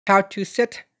how to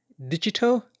set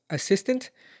digital assistant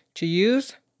to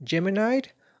use Gemini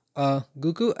or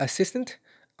Google Assistant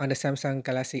on the Samsung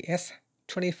Galaxy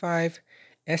S25,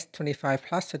 S25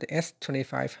 Plus, or the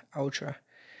S25 Ultra.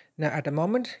 Now at the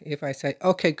moment, if I say,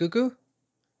 okay Google,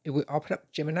 it will open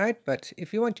up Gemini, but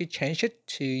if you want to change it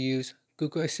to use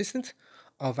Google Assistant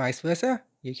or vice versa,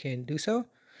 you can do so.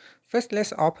 First,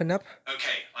 let's open up.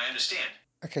 Okay, I understand.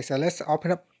 Okay, so let's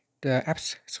open up the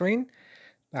apps screen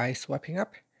by swiping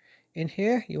up. In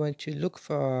here, you want to look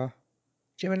for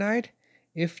Gemini.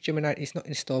 If Gemini is not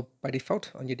installed by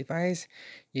default on your device,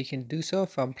 you can do so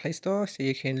from Play Store. So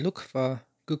you can look for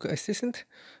Google Assistant,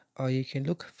 or you can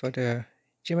look for the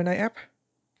Gemini app.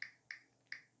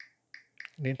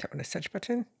 And then tap on the search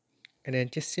button, and then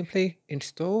just simply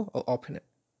install or open it.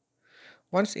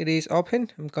 Once it is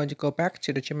open, I'm going to go back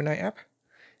to the Gemini app.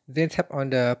 Then tap on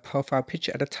the profile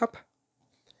picture at the top.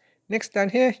 Next down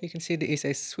here, you can see there is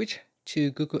a switch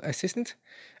to Google Assistant.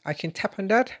 I can tap on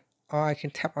that, or I can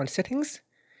tap on settings.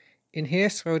 In here,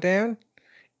 scroll down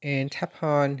and tap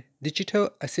on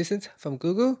Digital Assistant from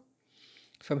Google.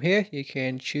 From here, you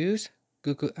can choose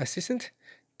Google Assistant.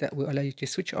 That will allow you to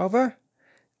switch over.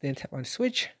 Then tap on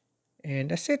switch, and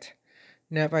that's it.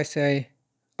 Now if I say,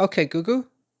 okay Google,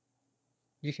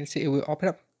 you can see it will open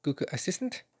up Google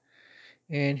Assistant.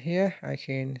 And here I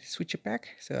can switch it back,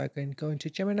 so I can go into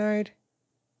Gemini.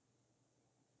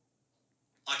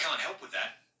 I can't help with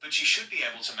that, but you should be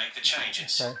able to make the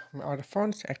changes. So my other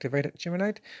phones activated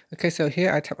Gemini. Okay, so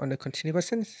here I tap on the continue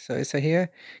button. So it's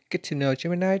here, get to know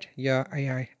Gemini, your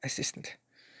AI assistant.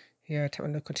 Here I tap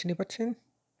on the continue button.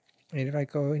 And if I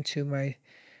go into my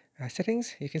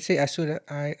settings, you can see as soon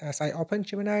as I open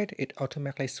Gemini, it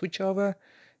automatically switch over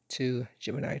to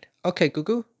Gemini. Okay,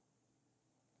 Google.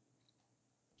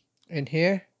 And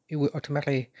here it will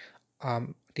automatically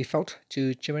default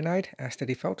to Gemini as the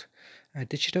default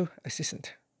digital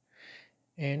assistant.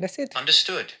 And that's it.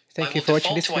 Understood. Thank you for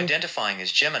watching this video. Identifying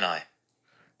as Gemini.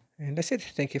 And that's it.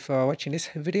 Thank you for watching this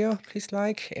video. Please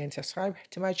like and subscribe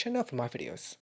to my channel for more videos.